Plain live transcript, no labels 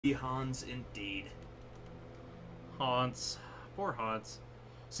Hans indeed. Hans. Poor Hans.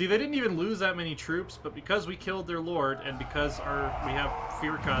 See, they didn't even lose that many troops, but because we killed their lord, and because we have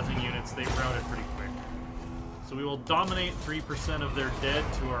fear-causing units, they routed pretty quick. So we will dominate 3% of their dead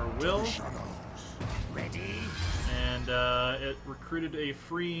to our will. Ready? And it recruited a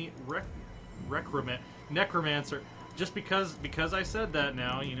free necromancer. Just because I said that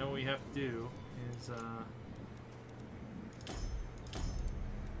now, you know what we have to do is I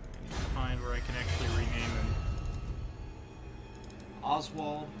need to find where I can actually rename him.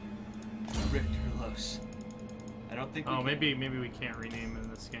 Oswald Richterlos. I don't think. Oh, maybe we can't rename him in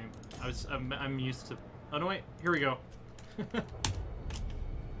this game. I'm used to. Oh no, wait. Here we go.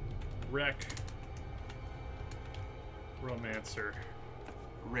 Romancer.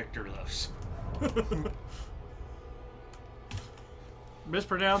 Richterlos.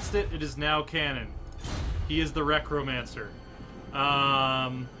 Mispronounced it. It is now canon. He is the Romancer.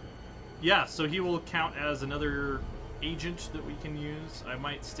 Yeah, so he will count as another agent that we can use. I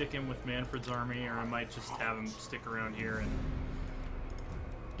might stick him with Manfred's army, or I might just have him stick around here and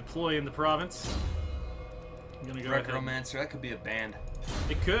deploy in the province. I'm gonna go ahead. Romancer, that could be a band.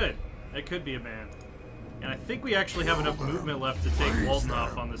 It could. It could be a band. And I think we actually have enough movement left to take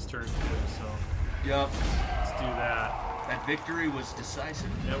Waldenhof on this turn too, so yup. Let's do that. That victory was decisive.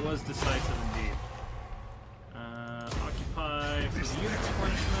 It was decisive indeed. Occupy for the unit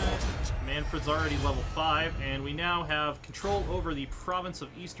replenishment. Manfred's already level 5, and we now have control over the province of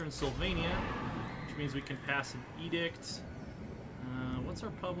Eastern Sylvania, which means we can pass an edict. What's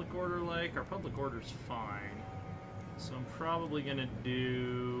our public order like? Our public order's fine. So I'm probably going to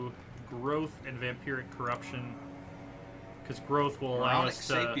do growth and vampiric corruption, because growth will allow us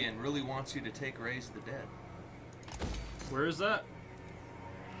to... Sapien really wants you to take Raise the Dead. Where is that?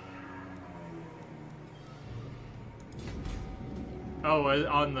 Oh,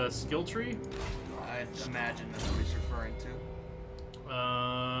 on the skill tree? I imagine that's what he's referring to.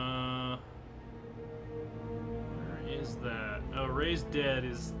 Where is that? Oh, Raised Dead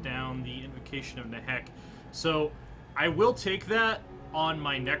is down the Invocation of Nehek. So, I will take that on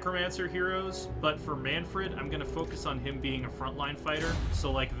my Necromancer heroes, but for Manfred, I'm going to focus on him being a frontline fighter.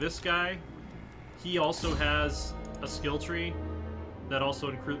 So, like this guy, he also has a skill tree that also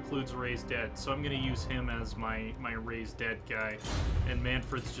includes Raised Dead. So I'm going to use him as my Raised Dead guy, and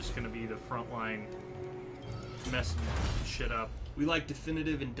Manfred's just going to be the frontline messing shit up. We like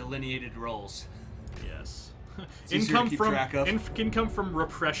definitive and delineated roles. Yes. Income from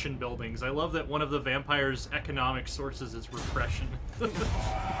repression buildings. I love that one of the vampires' economic sources is repression.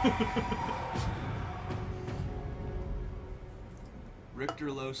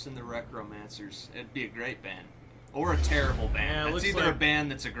 Richterlos and the Romancers. It'd be a great band. Or a terrible band. Yeah, it's either a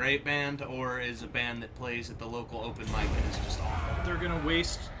band that's a great band, or is a band that plays at the local open mic and is just awful. They're gonna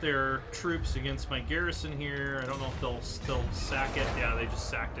waste their troops against my garrison here. I don't know if they'll still sack it. Yeah, they just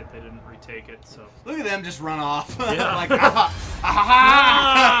sacked it. They didn't retake it, so... Look at them just run off. Yeah. Like,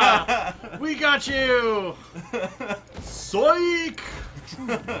 ah, we got you! Psych!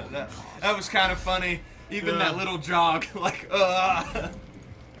 that was kind of funny. Even that little jog, like,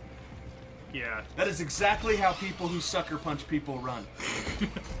 Yeah. That is exactly how people who sucker punch people run.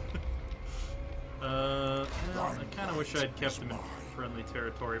 Well, I kind of wish I'd kept them in friendly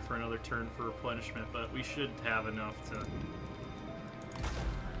territory for another turn for replenishment, but we should have enough to...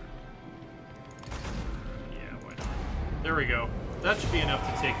 Yeah, why not? There we go. That should be enough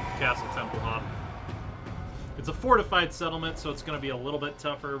to take Castle Tempelhof. It's a fortified settlement, so it's going to be a little bit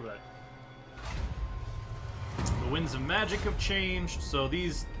tougher, but... The winds of magic have changed, so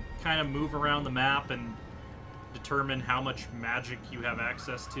these kind of move around the map and determine how much magic you have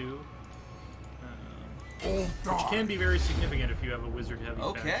access to. Which can be very significant if you have a wizard-heavy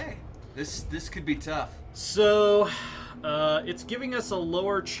Okay. This could be tough. So, it's giving us a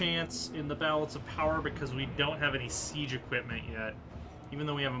lower chance in the Balance of Power because we don't have any siege equipment yet, even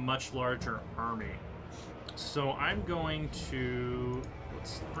though we have a much larger army. So I'm going to...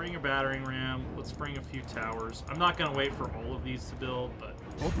 Let's bring a battering ram. Let's bring a few towers. I'm not going to wait for all of these to build, but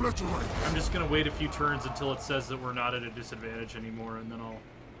I'm just going to wait a few turns until it says that we're not at a disadvantage anymore, and then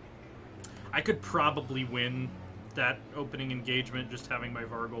I could probably win that opening engagement just having my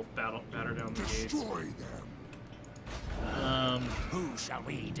Vargulf batter down the gates. Who shall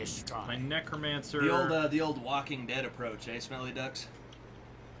we destroy? My Necromancer. The old Walking Dead approach, eh, Smelly Ducks?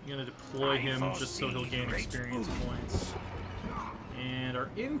 I'm going to deploy him just so he'll gain experience points. And our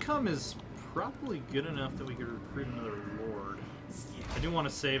income is probably good enough that we could recruit another lord. I do want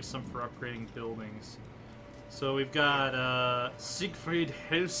to save some for upgrading buildings. So we've got Siegfried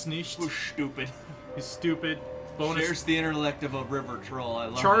Helsnicht. Who's stupid. He's stupid. bonus. Shares the intellect of a river troll. I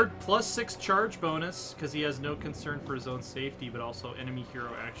love Charge it. +6 charge bonus because he has no concern for his own safety, but also enemy hero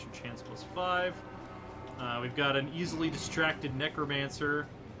action chance +5. We've got an easily distracted necromancer.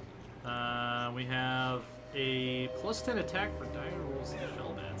 We have a +10 attack for dire rolls and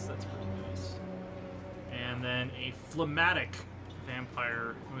felbats. That's pretty nice. And then a phlegmatic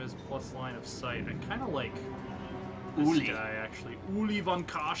vampire who has plus line of sight. I kind of like this Uli. guy actually, Uli von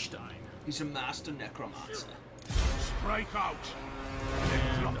Karstein. He's a master necromancer. Strike out.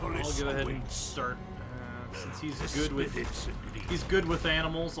 And I'll Necropolis go ahead and awaits. start since The spirits agree. he's good with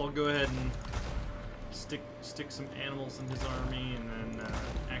animals. I'll go ahead and stick some animals in his army, and then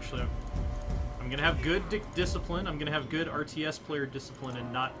actually I'm gonna have good discipline. I'm gonna have good RTS player discipline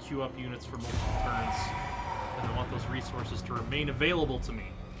and not queue up units for multiple turns. And I want those resources to remain available to me.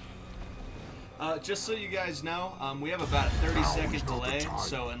 Just so you guys know, we have about a 30-second delay,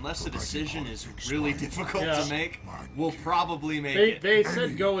 so unless the decision is really difficult Yeah. to make, we'll probably make They it. they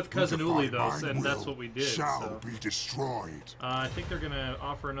said go with Cousin Uli though, Mine and that's will what we did. Shall So. be destroyed. I think they're gonna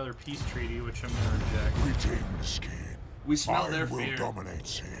offer another peace treaty, which I'm gonna reject. Greetings, kin. We smell Mine their will fear. dominate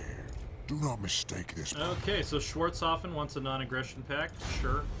here. Do not mistake this. Okay, so Schwarzhofen wants a non-aggression pact.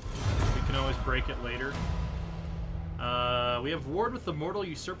 Sure, we can always break it later. We have warred with the mortal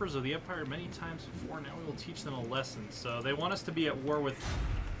usurpers of the Empire many times before. Now we will teach them a lesson. So they want us to be at war with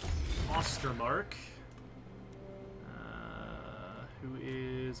Ostermark, who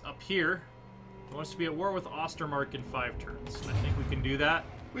is up here. They want us to be at war with Ostermark in 5 turns. I think we can do that.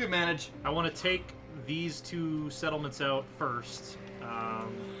 We manage. I want to take these 2 settlements out first.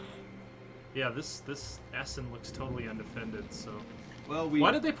 Yeah, this Essen looks totally undefended. So Well, we.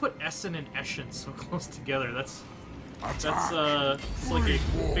 why did they put Essen and Eschen so close together? That's it's like Great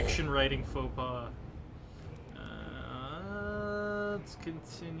a war. fiction writing faux pas. Let's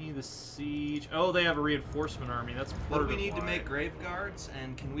continue the siege. Oh, they have a reinforcement army. That's What part do we of need to why. make grave guards,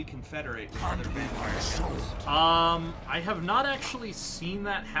 and can we confederate with Hand other me vampire my soul. counts? I have not actually seen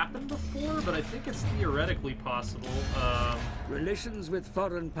that happen before, but I think it's theoretically possible. Relations with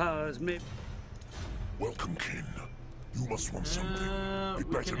foreign powers may... Welcome, kin. You must want something. It We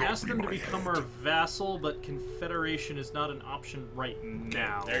better can not ask be them to my become head. our vassal, but confederation is not an option right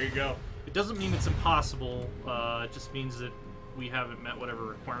now. There you go. It doesn't mean it's impossible. It just means that we haven't met whatever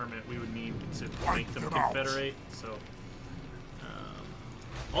requirement we would need to make them them out. confederate. So,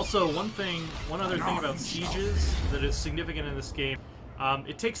 also one other thing about sieges that is significant in this game.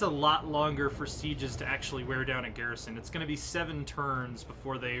 It takes a lot longer for sieges to actually wear down a garrison. It's going to be 7 turns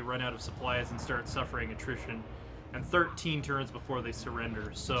before they run out of supplies and start suffering attrition, and 13 turns before they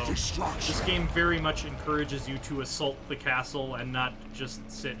surrender. So Destruction. this game very much encourages you to assault the castle and not just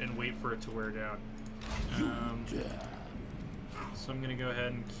sit and wait for it to wear down. So I'm going to go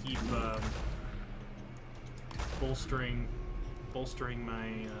ahead and keep bolstering my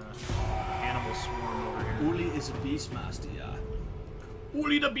animal swarm over here. Uli is a beastmaster, yeah.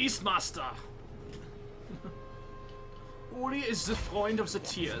 Uli the Beastmaster! Uli is the friend of the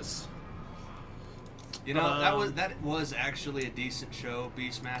tears. You know, that was actually a decent show,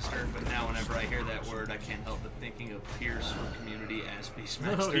 Beastmaster, but now whenever I hear that word, I can't help but thinking of Pierce from Community as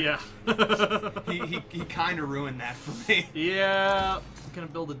Beastmaster. Oh, yeah. he kind of ruined that for me. Yeah, gonna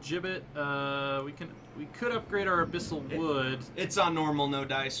build a gibbet. We could upgrade our abyssal wood. It's on normal, no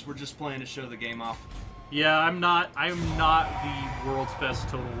dice. We're just playing to show the game off. Yeah, I'm not the world's best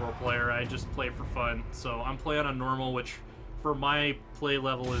Total War player. I just play for fun. So I'm playing on normal, which for my play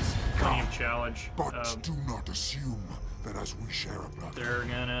level is plenty of challenge. But do not assume that as we share a blood. They're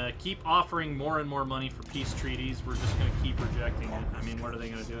gonna keep offering more and more money for peace treaties. We're just gonna keep rejecting it. I mean, what are they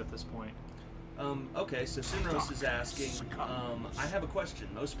gonna do at this point? Okay, so Sinros is asking, I have a question.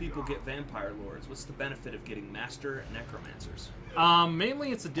 Most people get vampire lords. What's the benefit of getting master necromancers?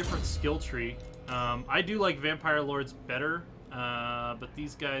 Mainly it's a different skill tree. I do like vampire lords better, but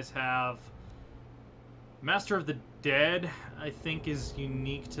these guys have Master of the Dead, I think, is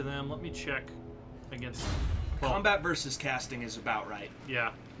unique to them. Let me check against... Well, Combat versus casting is about right.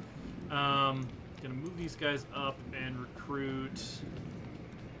 yeah. Gonna move these guys up and recruit,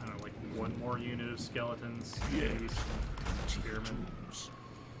 I don't know, like 1 more unit of skeletons. Maybe some spearmen.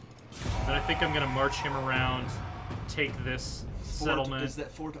 Then I think I'm gonna march him around, take this settlement. Is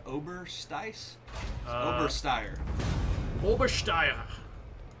that Fort Oberstice? Obersteier. Obersteier.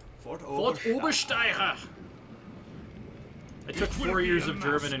 Fort Obersteier. I took 4 years of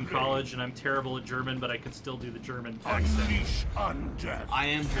German in college, and I'm terrible at German, but I can still do the German accent. Unleash undeath. I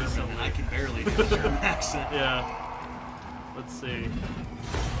am German, and I can barely do a German accent. Yeah. Let's see.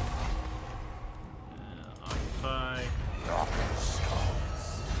 Occupy.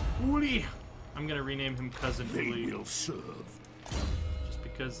 Uli! I'm gonna rename him Cousin They Uli, will serve. just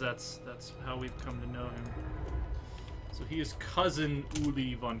because that's how we've come to know him. So he is Cousin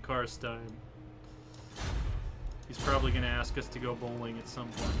Uli von Karstein. He's probably gonna ask us to go bowling at some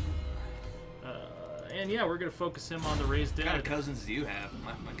point. And yeah, we're gonna focus him on the raised dead. What kind of cousins do you have?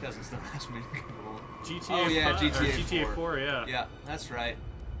 My cousins don't ask me to go bowling. GTA Oh yeah, 5, or GTA GTA 4, yeah. Yeah, that's right.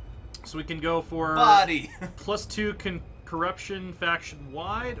 So we can go for Body. +2 corruption faction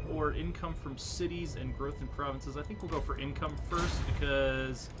wide, or income from cities and growth in provinces. I think we'll go for income first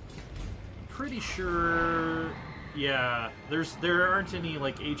because I'm pretty sure, yeah, there aren't any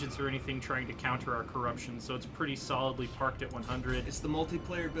like agents or anything trying to counter our corruption, so it's pretty solidly parked at 100. Is the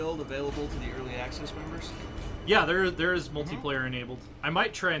multiplayer build available to the early access members? Yeah, there is multiplayer enabled. I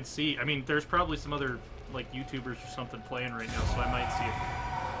might try and see. I mean, there's probably some other like YouTubers or something playing right now, so I might see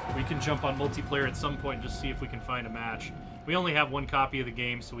if we can jump on multiplayer at some point and just see if we can find a match. We only have one copy of the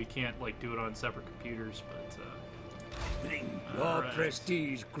game, so we can't like do it on separate computers. But Your Alright.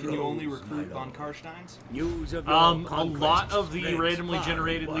 prestige grows. Can you only my recruit lord. von Karsteins? News of your a lot conquests of the spreads randomly far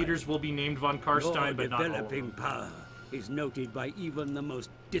generated and wide. leaders will be named von Your Karstein, but not all of developing them. power is noted by even the most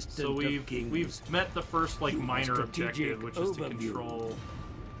distant So of kings. we've met the first like Your minor strategic objective, which is to overview. control.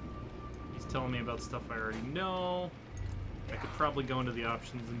 He's telling me about stuff I already know. I could probably go into the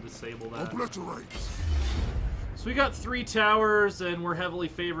options and disable that. Obliterate. So we got 3 towers, and we're heavily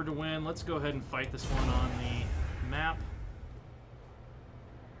favored to win. Let's go ahead and fight this one on the map.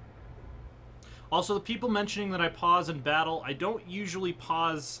 Also, the people mentioning that I pause in battle, I don't usually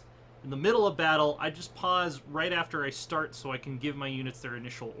pause in the middle of battle. I just pause right after I start so I can give my units their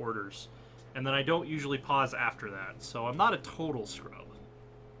initial orders. And then I don't usually pause after that, so I'm not a total scrub.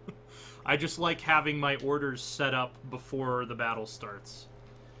 I just like having my orders set up before the battle starts.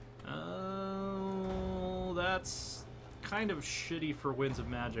 Oh, that's kind of shitty for Winds of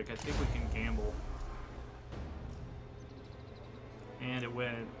Magic. I think we can gamble. And it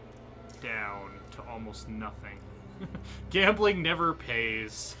went down to almost nothing. Gambling never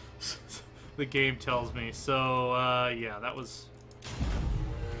pays, the game tells me. So, yeah, that was...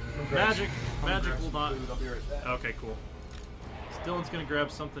 Magic will not... I'll be right back. Okay, cool. Dylan's gonna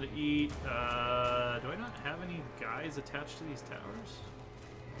grab something to eat. Do I not have any guys attached to these towers?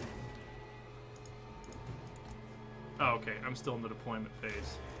 Oh, okay. I'm still in the deployment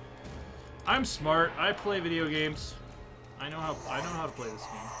phase. I'm smart. I play video games. I know how to play this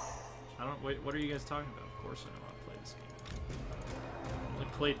game. I don't. Wait. What are you guys talking about? Of course, I know how to play this game. I only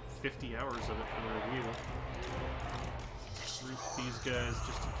played 50 hours of it for the review. Group these guys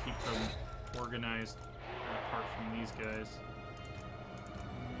just to keep them organized apart from these guys.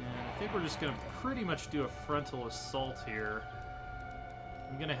 And I think we're just gonna pretty much do a frontal assault here.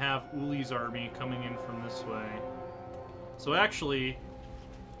 I'm gonna have Uli's army coming in from this way. So actually,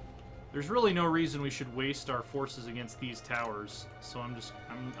 there's really no reason we should waste our forces against these towers. So I'm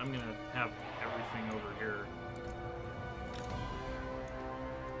gonna have everything over here.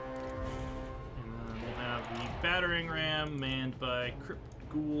 And then we'll have the battering ram manned by Crypt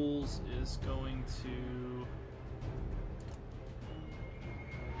Ghouls is going to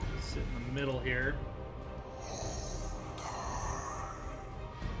sit in the middle here.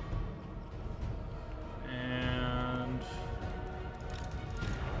 And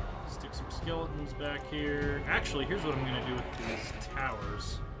stick some skeletons back here. Actually, here's what I'm going to do with these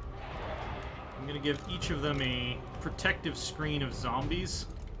towers. I'm going to give each of them a protective screen of zombies.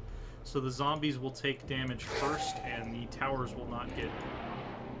 So the zombies will take damage first, and the towers will not get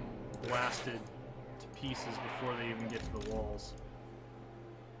blasted to pieces before they even get to the walls.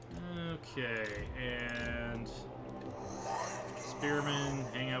 Okay, and spearmen,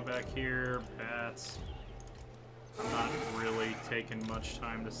 hang out back here, bats. I'm not really taking much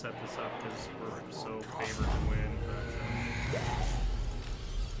time to set this up because we're so favored to win. But,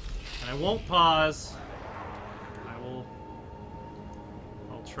 and I won't pause.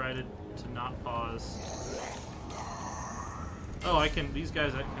 I'll try to not pause. Oh, I can. These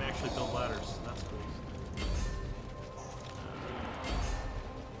guys I can actually build ladders. That's cool.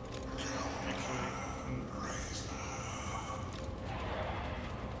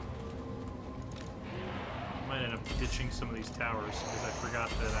 Ditching some of these towers because I forgot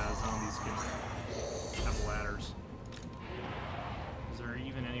that zombies can have ladders. Is there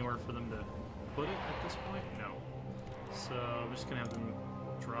even anywhere for them to put it at this point? No. So I'm just gonna have them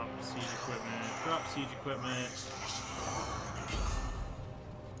drop siege equipment. Drop siege equipment.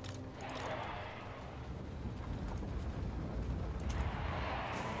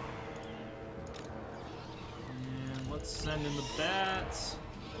 And let's send in the bats.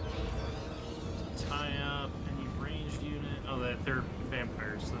 Tie up any ranged unit. Oh, they're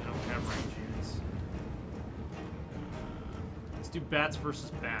vampires, so they don't have range units. do bats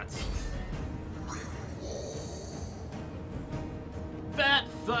versus bats. Bat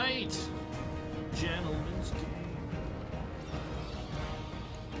fight! Gentleman's game.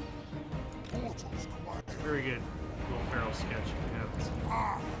 Portals quiet. Very good. Will Ferrell sketch. If you haven't seen it.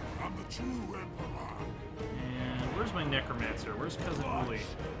 I am the true Emperor. And where's my necromancer? Where's Cousin Uli?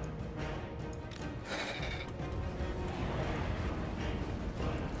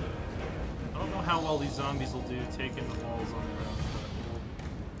 I don't know how well these zombies will do taking the walls on their own.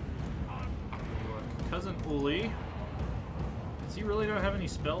 Cousin Uli. Does he really not have any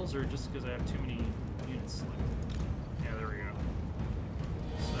spells, or just because I have too many units selected? Yeah, there we go.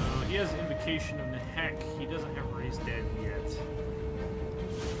 So he has Invocation of Nehek. He doesn't have Raised Dead yet.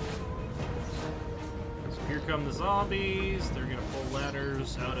 So here come the zombies. They're gonna pull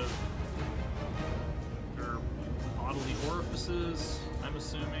ladders out of their bodily orifices, I'm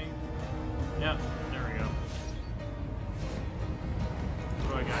assuming. Yep, there we go.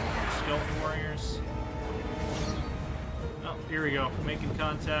 What do I got here? Skeleton warriors. Oh, here we go. Making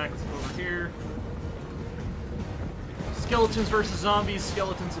contact over here. Skeletons versus zombies.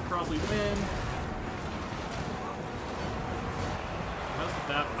 Skeletons will probably win. How's the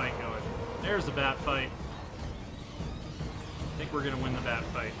bat fight going? There's the bat fight. I think we're going to win the bat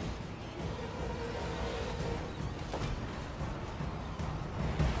fight.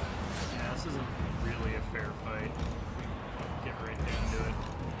 Yeah, this isn't really a fair fight. Get right down to it.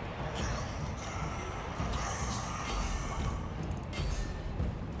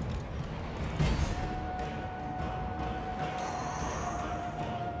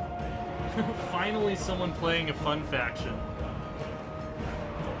 Finally, someone playing a fun faction.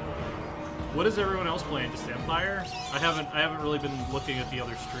 What is everyone else playing? Just Empire? I haven't really been looking at the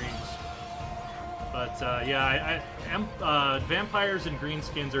other streams. But yeah, vampires and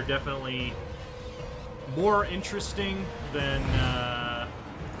greenskins are definitely more interesting than.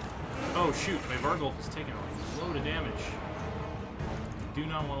 Oh shoot! My Vargulf is taking a load of damage. Do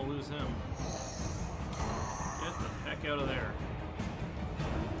not want to lose him. Get the heck out of there.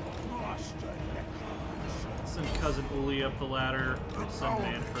 Send Cousin Uli up the ladder. Send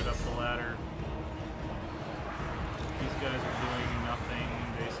Manfred up the ladder. These guys are doing nothing,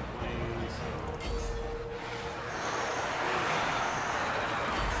 basically. So.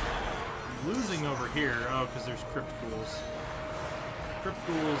 Losing over here. Oh, because there's Crypt Ghouls. Crypt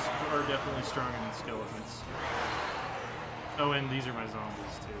Ghouls are definitely stronger than skeletons. Oh, and these are my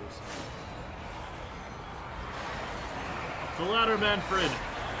zombies, too. So. The ladder, Manfred!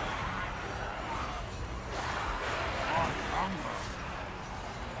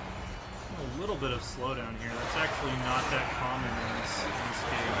 A little bit of slowdown here. That's actually not that common in this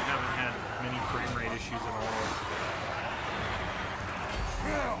game. I haven't had many frame rate issues at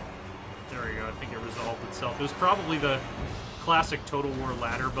all. There we go. I think it resolved itself. It was probably the classic Total War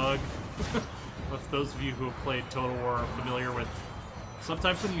ladder bug. If those of you who have played Total War are familiar with,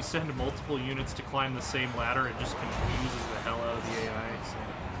 sometimes when you send multiple units to climb the same ladder, it just confuses the hell out of the AI. So.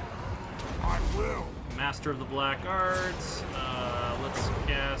 I will. Master of the Black Arts. Let's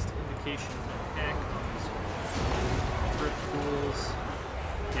cast Invocation of the Heck on these Crypt Ghouls.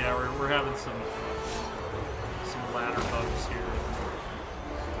 Yeah, we're having some ladder bugs here.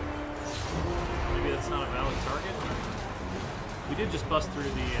 Maybe that's not a valid target. We did just bust through the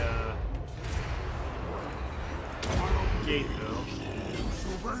gate though.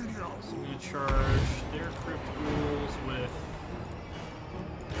 So I'm gonna charge their Crypt Ghouls with.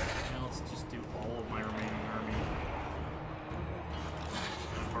 Let's just do all of my remaining army.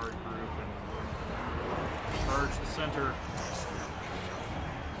 Hard group and charge the center.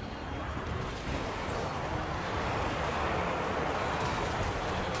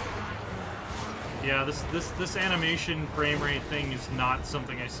 Yeah, this animation frame rate thing is not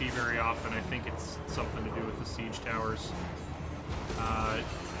something I see very often. I think it's something to do with the siege towers.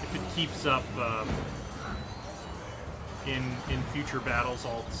 If it keeps up in future battles,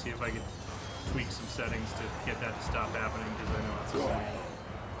 I'll see if I can tweak some settings to get that to stop happening, because I know it's annoying.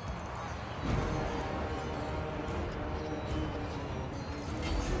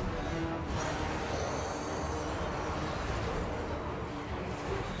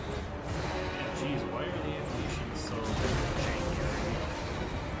 Jeez, why are the animations so janky?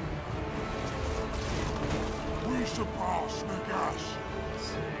 We surpass the gas. Let's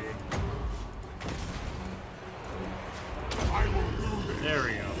see. I will do this. There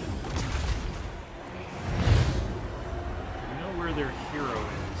we go. We know where their hero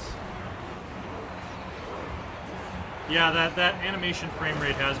is. Yeah, that animation frame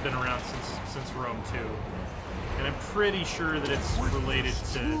rate has been around since Rome 2. And I'm pretty sure that it's related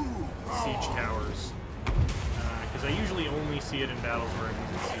to siege towers. Because because I usually only see it in battles where I'm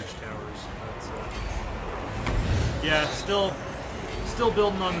using siege towers. But yeah, still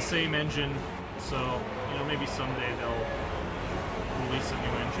building on the same engine. So you know, maybe someday they'll release a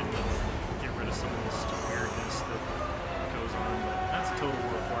new engine and get rid of some of this weirdness that goes on. But that's Total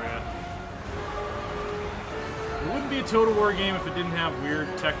War for you. It wouldn't be a Total War game if it didn't have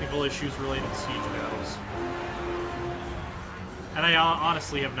weird technical issues related to siege battles. And I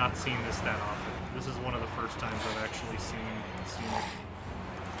honestly have not seen this that often. This is one of the first times I've actually seen it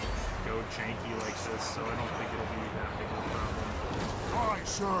go janky like this, so I don't think it'll be that big of a problem. Why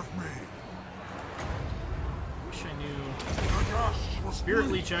serve me? Wish I knew. Spirit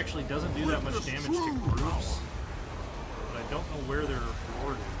Leech actually doesn't do that much damage to groups, but I don't know where their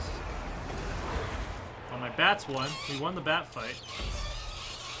lord is. Well, my bats won. We won the bat fight.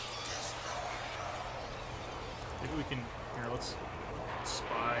 Maybe we can. Here, let's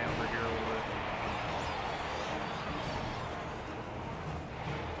spy over here a little bit.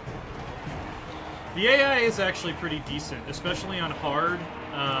 The AI is actually pretty decent, especially on hard.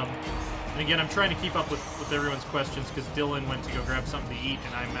 And again, I'm trying to keep up with everyone's questions because Dylan went to go grab something to eat,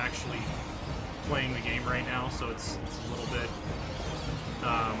 and I'm actually playing the game right now, so it's a little bit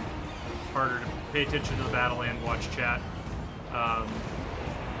harder to pay attention to the battle and watch chat. Yeah,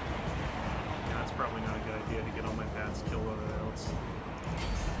 that's probably not a good idea to get all my bats killed over there.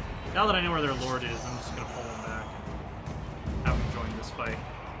 Now that I know where their lord is, I'm just going to pull them back and have them join this fight.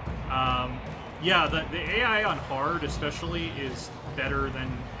 Yeah, the AI on hard especially is better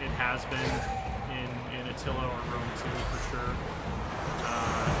than it has been in Attila or Rome 2 for sure.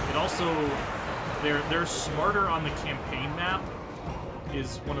 It also, they're smarter on the campaign map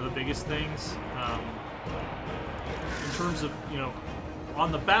is one of the biggest things. In terms of, you know,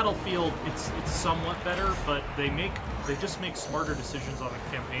 on the battlefield, it's somewhat better, but they just make smarter decisions on the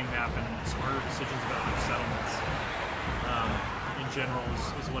campaign map and smarter decisions about their settlements. In general,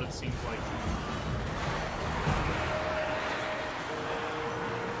 is what it seems like to me.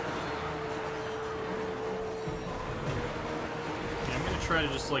 Yeah, I'm gonna try to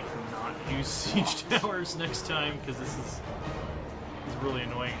just like not use siege towers next time because this is really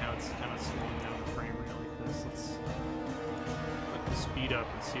annoying how it's kind of slowing down the frame rate like this. Let's put the speed up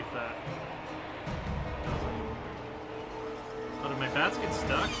and see if that does anything. Oh, did my bats get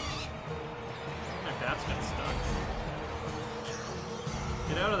stuck? My bats got stuck.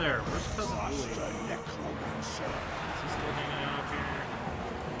 Get out of there. Where's Cousin Louie? Is he still hanging out up here?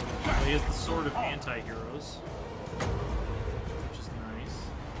 Well, he has the Sword of Anti-Heroes, which is nice.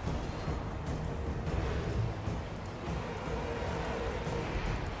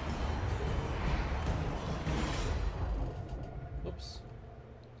 Oops.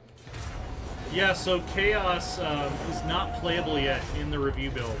 Yeah, so Chaos is not playable yet in the review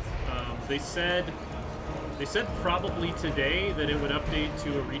build. They said probably today that it would update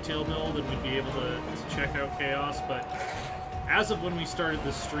to a retail build and we'd be able to check out Chaos, but as of when we started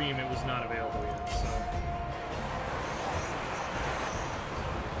this stream, it was not available yet, so.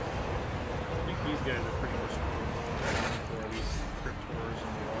 I think these guys are pretty much for these crypt horrors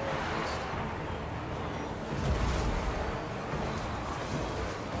on the wall, at least.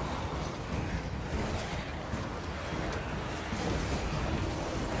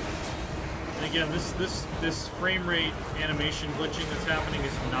 Again, this frame rate animation glitching that's happening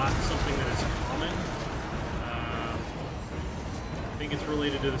is not something that is common. I think it's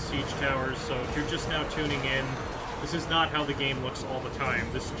related to the siege towers, so if you're just now tuning in, this is not how the game looks all the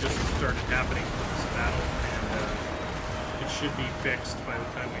time. This just started happening for this battle, and it should be fixed by the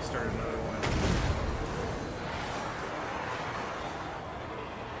time we start another one.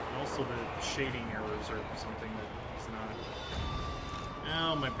 And also the shading errors are something that is not...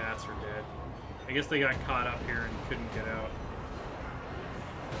 Oh, my bats are dead. I guess they got caught up here and couldn't get out.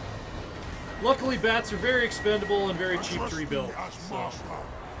 Luckily, bats are very expendable and very cheap to rebuild. So. I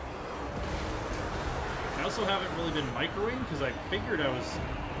also haven't really been microwaving because I figured I was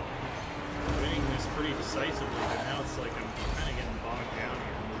winning this pretty decisively, but now it's like I'm kind of getting bogged down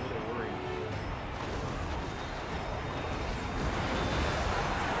here. I'm a little worried.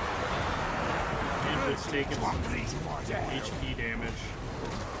 And it's taken some HP damage.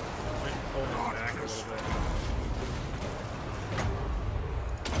 Pull him back a little bit.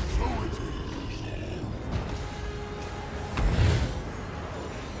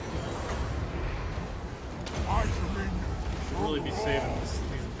 Should really be saving these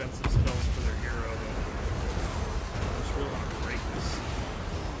offensive spells for their hero, though. I just really want to break this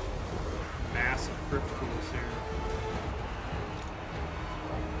mass of crypt pools here.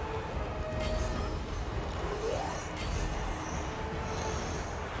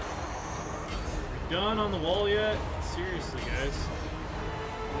 done on the wall yet? Seriously, guys.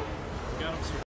 We got him